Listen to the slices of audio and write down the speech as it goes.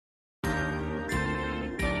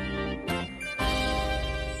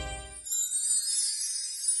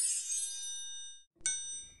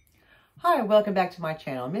Hi, welcome back to my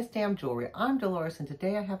channel, Miss Damn Jewelry. I'm Dolores, and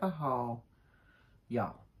today I have a haul,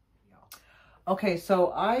 y'all. Okay,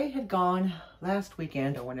 so I had gone last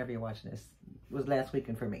weekend, or whenever you're watching this, it was last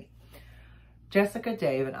weekend for me. Jessica,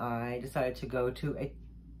 Dave, and I decided to go to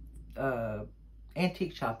a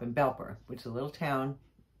antique shop in Belper, which is a little town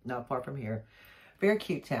not far from here. Very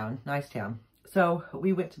cute town, nice town. So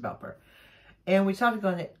we went to Belper, and we decided to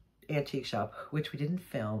go to the antique shop, which we didn't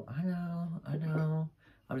film. I know.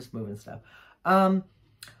 I'm just moving stuff.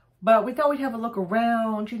 But we thought we'd have a look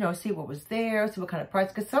around, you know, see what was there, see what kind of price,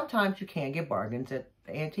 because sometimes you can get bargains at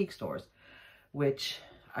the antique stores, which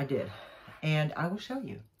I did. And I will show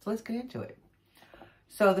you. So let's get into it.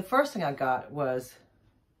 So the first thing I got was,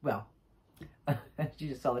 well, you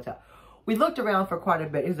just saw the top. We looked around for quite a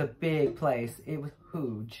bit. It was a big place. It was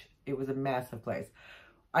huge. It was a massive place.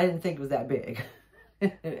 I didn't think it was that big.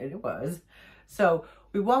 And it was. So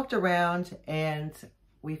we walked around and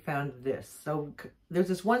we found this. So there's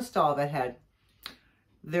this one stall that had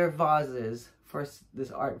their vases for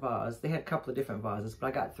this art vase. They had a couple of different vases, but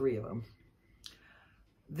I got 3 of them.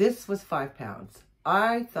 This was £5.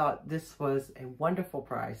 I thought this was a wonderful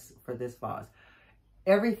price for this vase.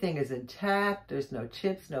 Everything is intact. There's no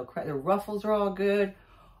chips, no crack. The ruffles are all good.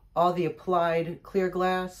 All the applied clear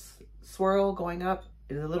glass swirl going up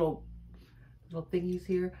in the little thingies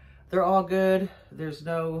here. They're all good. There's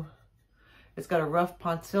no... It's got a rough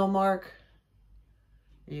pencil mark.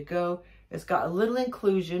 There you go. It's got a little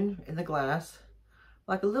inclusion in the glass,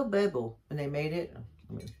 like a little bevel, and they made it.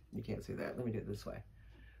 I mean, you can't see that. Let me do it this way.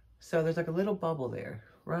 So there's like a little bubble there,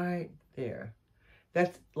 right there.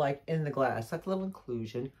 That's like in the glass, like a little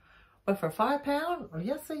inclusion. But for £5,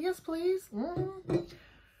 yes, say yes, please.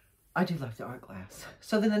 I do love the art glass.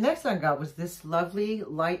 So then the next thing I got was this lovely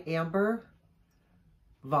light amber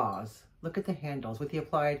vase. Look at the handles with the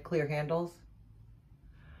applied clear handles.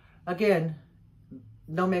 Again,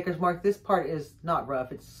 no maker's mark. This part is not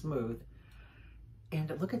rough, it's smooth.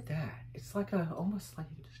 And look at that. It's like almost like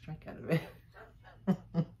you can just drink out of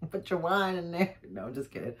it. Put your wine in there. No,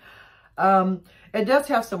 just kidding. It does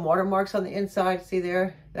have some watermarks on the inside. See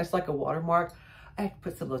there? That's like a watermark. I have to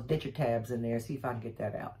put some of those denture tabs in there, see if I can get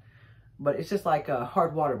that out. But it's just like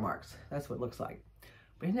hard watermarks. That's what it looks like.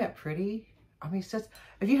 But isn't that pretty? I mean, it's just,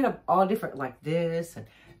 if you have all different, like this and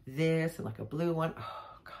like a blue one,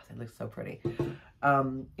 oh God, that looks so pretty.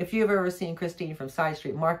 If you've ever seen Christine from Side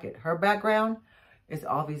Street Market, her background is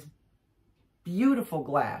all these beautiful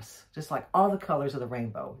glass, just like all the colors of the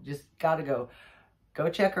rainbow. Just gotta go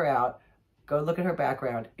check her out. Go look at her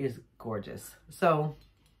background. It is gorgeous. So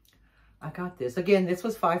I got this. Again, this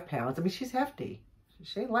was £5. I mean, she's hefty.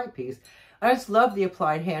 She ain't a light piece. I just love the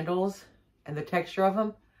applied handles and the texture of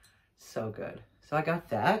them. So good. So I got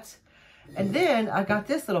that. And then I got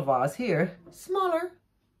this little vase here. Smaller.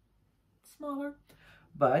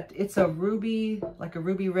 But it's a ruby, like a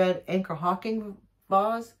ruby red anchor hawking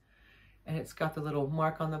vase. And it's got the little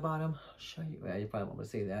mark on the bottom. I'll show you. Well, you probably won't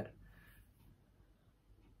see that.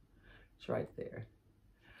 It's right there.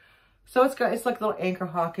 So it's like a little anchor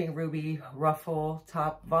hawking ruby ruffle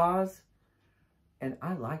top vase. And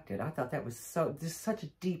I liked it. I thought that was just such a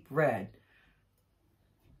deep red.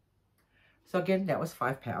 So again, that was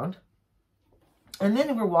 £5. And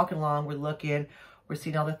then we're walking along, we're looking, we're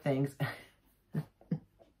seeing all the things.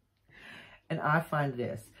 And I find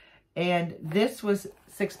this. And this was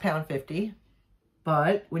 £6.50.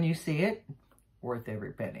 But when you see it, worth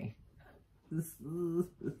every penny.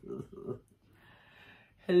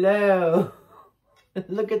 Hello.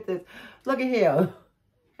 Look at this. Look at him.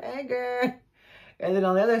 Hey, girl. And then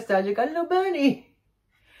on the other side, you got a little bunny.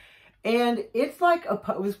 And it's like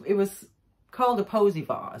it was called a posy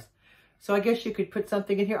vase. So I guess you could put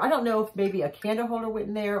something in here. I don't know if maybe a candle holder went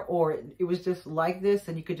in there or it was just like this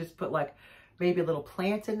and you could just put like maybe a little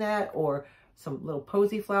plant in that or some little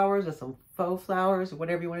posy flowers or some faux flowers or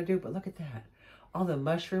whatever you want to do. But look at that. All the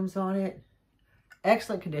mushrooms on it.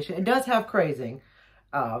 Excellent condition. It does have crazing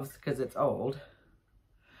because it's old.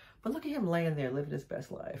 But look at him laying there living his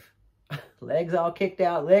best life. Legs all kicked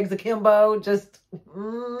out. Legs akimbo. Just,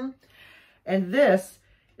 And this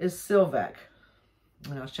is Silvac.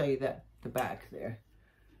 And I'll show you the back there.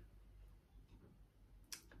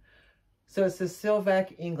 So it says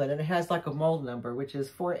Silvac, England, and it has like a mold number, which is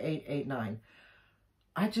 4889.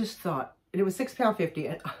 I just thought, and it was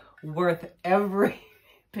 £6.50 and worth every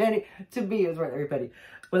penny. To me, it was worth every penny.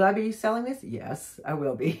 Will I be selling this? Yes, I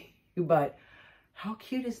will be. But how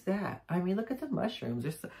cute is that? I mean, look at the mushrooms.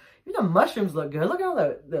 You know, mushrooms look good. Look at all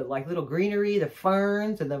the like little greenery, the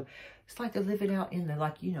ferns, and it's like they're living out in the,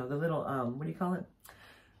 like, you know, the little, what do you call it?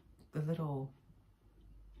 The little,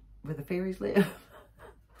 where the fairies live.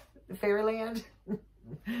 Fairyland.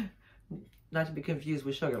 Not to be confused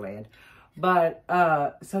with Sugarland. But,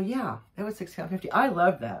 so yeah, that was £6.50. I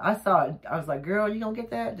love that. I saw it. I was like, girl, you gonna get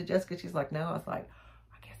that? To Jessica, she's like, no. I was like,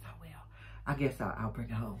 I guess I will. I guess I'll bring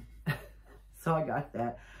it home. So I got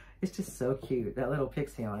that. It's just so cute. That little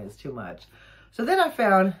pixie on it is too much. So then I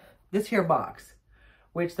found this here box,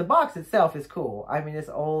 which the box itself is cool. I mean, it's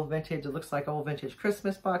old vintage. It looks like old vintage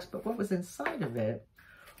Christmas box. But what was inside of it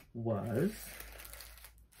was,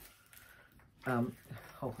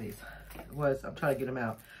 hopefully it was, I'm trying to get them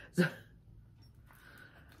out. So,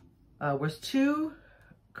 was 2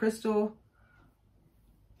 crystal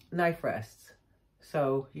knife rests.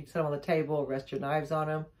 So you set them on the table, rest your knives on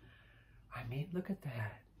them. I mean, look at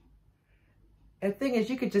that. And the thing is,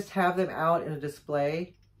 you could just have them out in a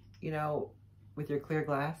display, you know, with your clear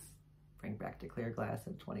glass. Bring back to clear glass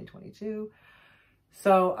in 2022.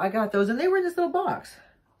 So I got those, and they were in this little box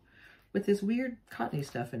with this weird cottony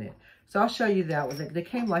stuff in it. So I'll show you that one. They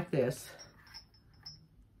came like this.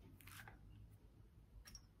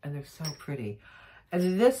 And they're so pretty.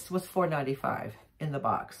 And this was $4.95 in the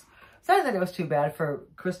box. So I didn't think it was too bad for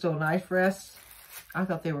crystal knife rests. I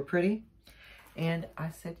thought they were pretty. And I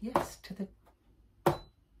said yes to the,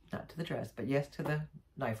 not to the dress, but yes to the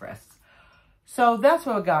knife rests. So that's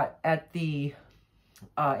what I got at the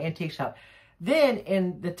antique shop. Then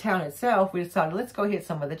in the town itself, we decided, let's go hit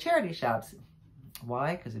some of the charity shops.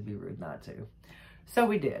 Why? Because it'd be rude not to. So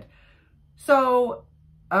we did. So,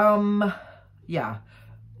 yeah.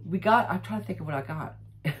 We got, I'm trying to think of what I got.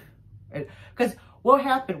 Because what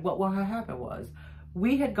happened was,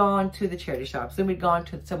 we had gone to the charity shops, then we'd gone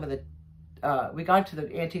to some of the, we gone to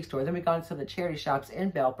the antique store, then we gone to some of the charity shops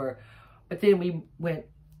in Belper, but then we went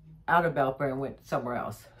out of Belper and went somewhere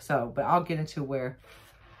else. So, but I'll get into where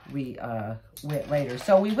we went later.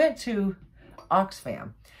 So we went to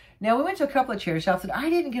Oxfam. Now we went to a couple of charity shops, and I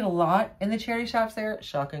didn't get a lot in the charity shops there,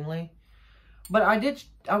 shockingly. But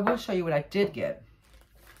I will show you what I did get.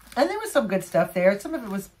 And there was some good stuff there. Some of it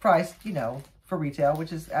was priced, you know, for retail,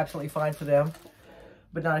 which is absolutely fine for them.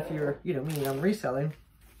 But not if you're, you know, me, I'm reselling.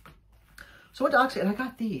 So I went to Oxfam, and I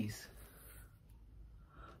got these.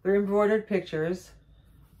 They're embroidered pictures.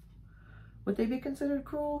 Would they be considered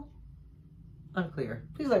cruel? Unclear.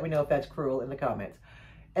 Please let me know if that's cruel in the comments.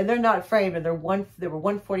 And they're not framed, and they were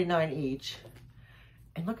 $149 each.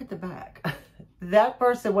 And look at the back. That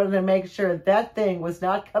person wanted to make sure that thing was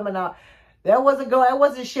not coming out. That wasn't going, that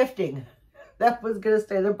wasn't shifting. That was going to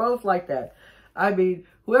stay. They're both like that. I mean,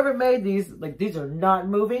 whoever made these, like, these are not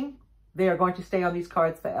moving. They are going to stay on these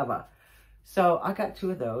cards forever. So I got 2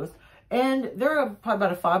 of those. And they're probably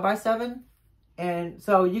about a 5x7. And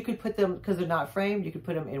so you could put them, because they're not framed, you could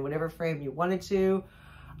put them in whatever frame you wanted to.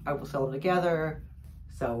 I will sell them together.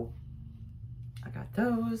 So I got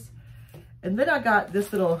those. And then I got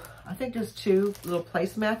this little, I think there's 2 little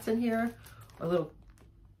placemats in here. Or little,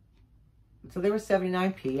 so they were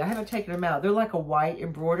 79p. I haven't taken them out. They're like a white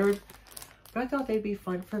embroidered. But I thought they'd be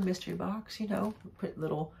fun for a mystery box, you know. Put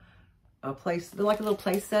little place, they're like little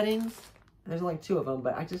place settings. There's only 2 of them,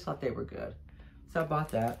 but I just thought they were good. So I bought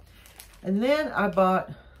that. And then I bought,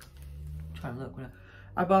 I'm trying to look,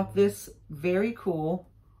 I bought this very cool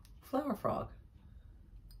flower frog.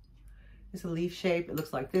 It's a leaf shape. It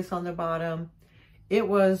looks like this on the bottom. It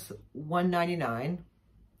was $1.99,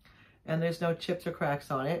 and there's no chips or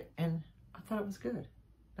cracks on it. And I thought it was good.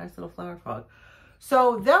 Nice little flower frog.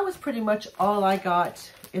 So that was pretty much all I got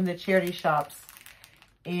in the charity shops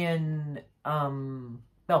in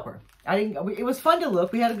Belper. It was fun to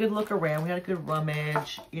look. We had a good look around. We had a good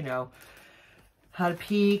rummage, you know, had a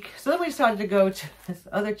peek. So then we decided to go to this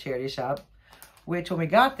other charity shop, which when we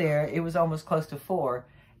got there, it was almost close to 4.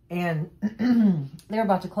 And they're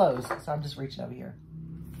about to close. So I'm just reaching over here.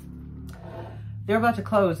 They're about to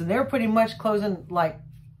close. And they're pretty much closing like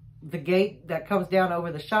the gate that comes down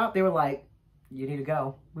over the shop. They were like, you need to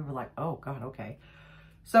go. We were like, oh God, okay.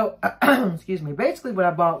 So, excuse me. Basically what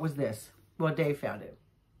I bought was this. Well, Dave found it.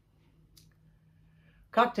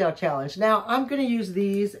 Cocktail challenge. Now I'm going to use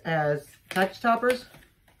these as package toppers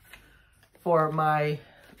for my,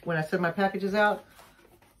 when I send my packages out.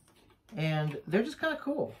 And they're just kind of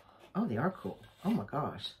cool. Oh, they are cool. Oh my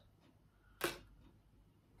gosh.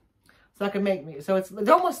 So I can make me, so it's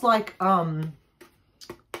almost like, what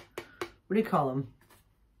do you call them?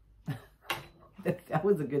 That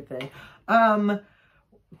was a good thing.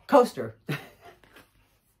 Coaster.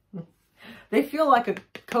 They feel like a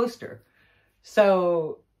coaster.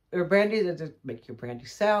 So they're brandy, that just make your brandy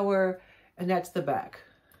sour, and that's the back.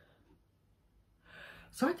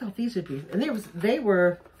 So I thought these would be, and they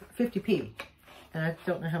were 50p. And I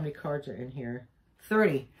don't know how many cards are in here.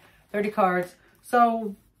 30 cards.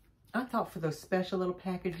 So I thought for those special little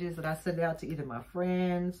packages that I send out to either my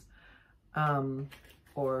friends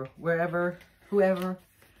or whoever,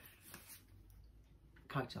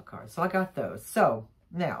 cocktail cards. So I got those. So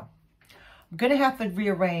now I'm going to have to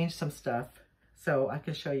rearrange some stuff so I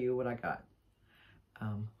can show you what I got.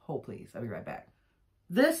 Hold please. I'll be right back.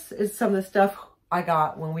 This is some of the stuff I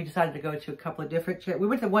got when we decided to go to a couple of different charities. We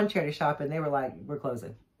went to one charity shop and they were like, we're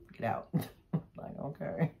closing. Get out. Like,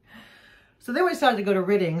 okay. So then we decided to go to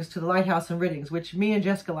Riddings, to the Lighthouse in Riddings, which me and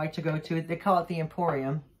Jessica like to go to. They call it the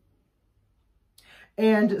Emporium.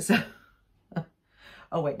 And so,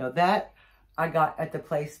 oh wait, no, that I got at the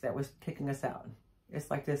place that was kicking us out. It's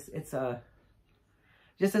like this, it's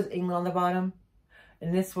just says England on the bottom.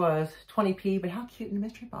 And this was 20p, but how cute in the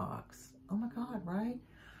mystery box. Oh my God, right?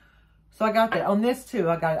 So I got that. On this too,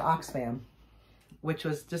 I got an Oxfam, which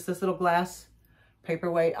was just this little glass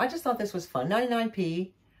paperweight. I just thought this was fun.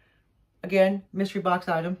 99p. Again, mystery box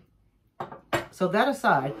item. So that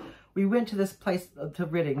aside, we went to this place, to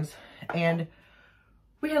Riddings, and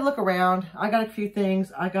we had a look around. I got a few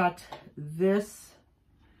things. I got this,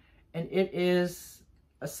 and it is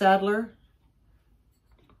a saddler,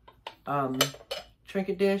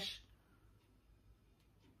 trinket dish,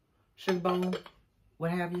 sugar bowl,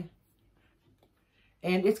 what have you.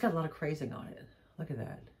 And it's got a lot of crazing on it. Look at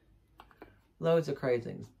that. Loads of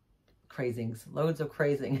crazings. Loads of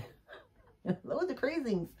crazing. Loads of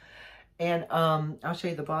crazings. And I'll show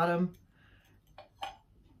you the bottom.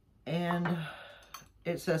 And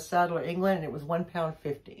it says Saddler England, and it was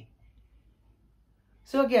 £1.50.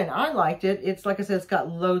 So again, I liked it. It's like I said, it's got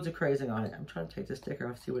loads of crazing on it. I'm trying to take the sticker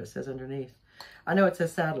off, see what it says underneath. I know it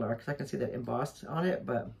says Saddler because I can see that embossed on it,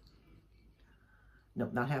 but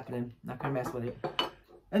nope, not happening. Not gonna mess with it.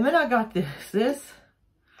 And then I got this. This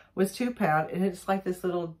was £2, and it's like this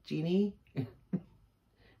little genie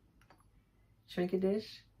trinket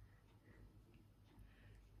dish.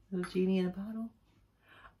 Little genie in a bottle.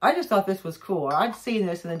 I just thought this was cool. I'd seen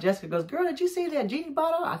this, and then Jessica goes, "Girl, did you see that genie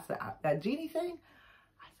bottle?" I said, "That genie thing?"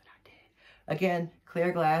 I said, "I did." Again,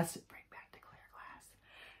 clear glass. Bring back the clear glass.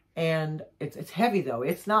 And it's heavy though.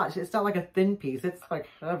 It's not like a thin piece. It's like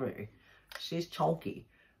heavy. She's chunky.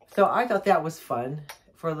 So I thought that was fun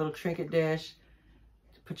for a little trinket dish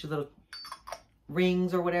to put your little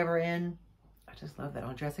rings or whatever in. I just love that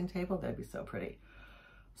on a dressing table. That'd be so pretty.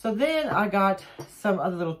 So then I got some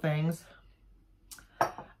other little things.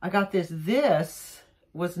 I got this. This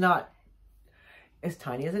was not as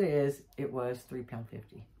tiny as it is. It was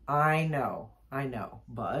 £3.50. I know.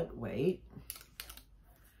 But wait.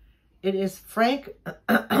 It is Frank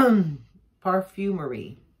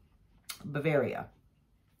Parfumerie, Bavaria.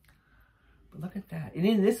 But look at that. And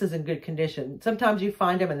then this is in good condition. Sometimes you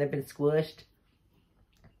find them and they've been squished.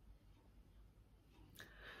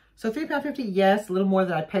 So £3.50, yes, a little more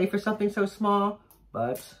than I'd pay for something so small,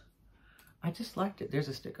 but I just liked it. There's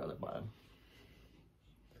a sticker on the bottom.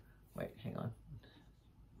 Wait, hang on.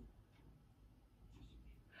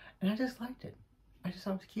 And I just liked it. I just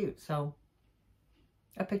thought it was cute. So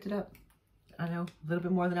I picked it up. I know, a little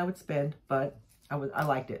bit more than I would spend, but I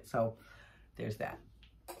liked it. So there's that.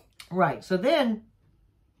 Right, so then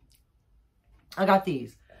I got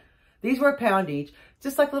these. These were £1 each.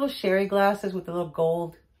 Just like little sherry glasses with a little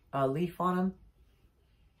gold leaf on them.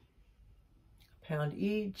 £1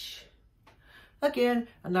 each. Again,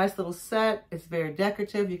 a nice little set. It's very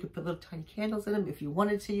decorative. You could put little tiny candles in them if you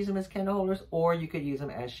wanted to use them as candle holders, or you could use them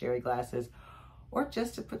as sherry glasses, or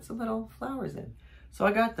just to put some little flowers in. So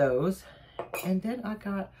I got those. And then I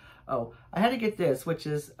got, oh, I had to get this, which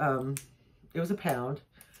is, it was £1.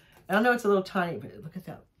 And I know it's a little tiny, but look at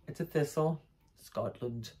that. It's a thistle,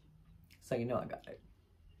 Scotland. So you know I got it.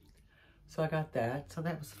 So I got that. So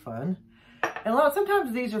that was fun. And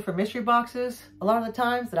sometimes these are for mystery boxes. A lot of the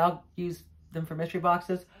times that I'll use them for mystery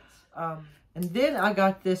boxes. And then I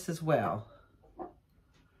got this as well,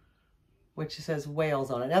 which says Wales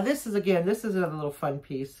on it. Now this is another little fun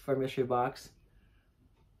piece for a mystery box.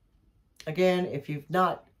 Again, if you've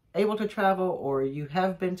not able to travel or you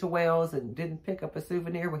have been to Wales and didn't pick up a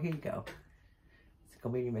souvenir, well, here you go. It's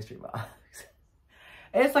gonna be your mystery box.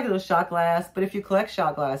 And it's like a little shot glass, but if you collect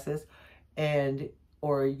shot glasses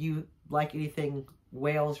or you like anything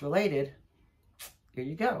Wales related, here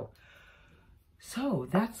you go. So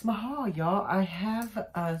that's my haul, y'all. I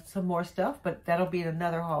have some more stuff, but that'll be in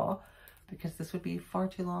another haul because this would be far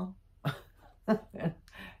too long.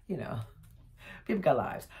 You know, people got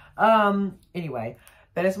lives. Anyway,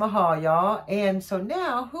 that is my haul, y'all. And so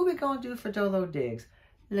now, who we gonna do for Dolo Digs?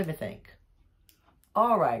 Let me think.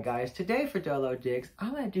 All right, guys. Today for Dolo Digs,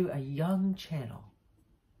 I'm gonna do a young channel,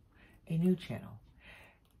 a new channel.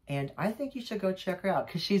 And I think you should go check her out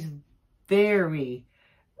because she's very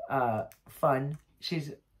fun.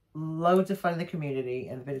 She's loads of fun in the community,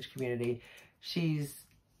 in the vintage community.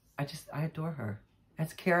 I adore her.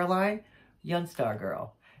 That's Caroline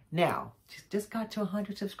YunStargirl. Now, she's just got to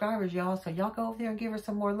 100 subscribers, y'all. So y'all go over there and give her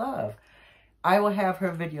some more love. I will have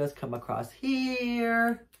her videos come across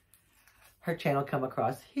here. Her channel come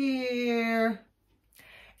across here.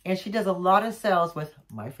 And she does a lot of sales with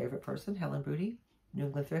my favorite person, Helen Booty, New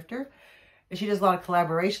England Thrifter. And she does a lot of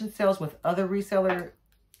collaboration sales with other vintage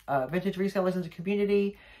resellers in the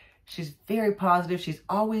community. She's very positive. She's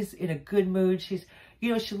always in a good mood. She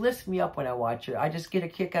lifts me up when I watch her. I just get a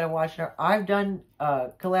kick out of watching her. I've done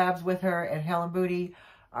collabs with her and Helen Booty.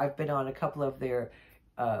 I've been on a couple of their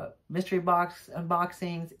mystery box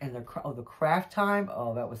unboxings and the craft time.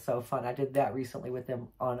 Oh, that was so fun. I did that recently with them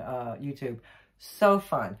on YouTube. So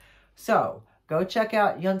fun. So go check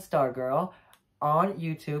out YunStargirl on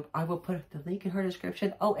YouTube. I will put the link in her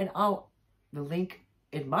description. Oh, and the link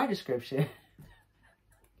in my description.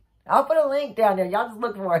 I'll put a link down there. Y'all just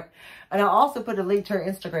look for it. And I'll also put a link to her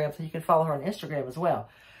Instagram so you can follow her on Instagram as well.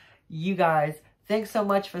 You guys, thanks so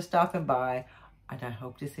much for stopping by. And I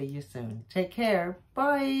hope to see you soon. Take care.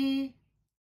 Bye.